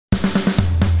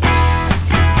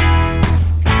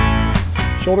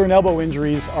Shoulder and elbow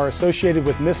injuries are associated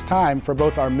with missed time for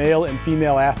both our male and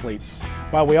female athletes.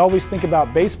 While we always think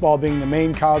about baseball being the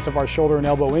main cause of our shoulder and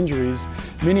elbow injuries,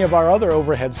 many of our other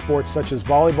overhead sports such as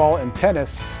volleyball and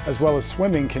tennis, as well as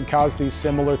swimming, can cause these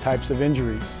similar types of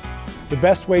injuries. The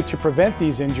best way to prevent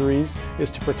these injuries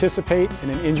is to participate in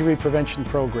an injury prevention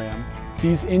program.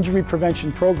 These injury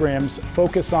prevention programs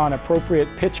focus on appropriate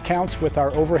pitch counts with our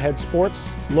overhead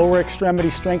sports, lower extremity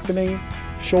strengthening,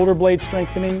 shoulder blade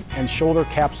strengthening, and shoulder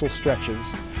capsule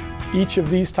stretches. Each of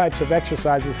these types of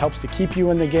exercises helps to keep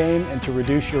you in the game and to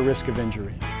reduce your risk of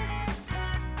injury.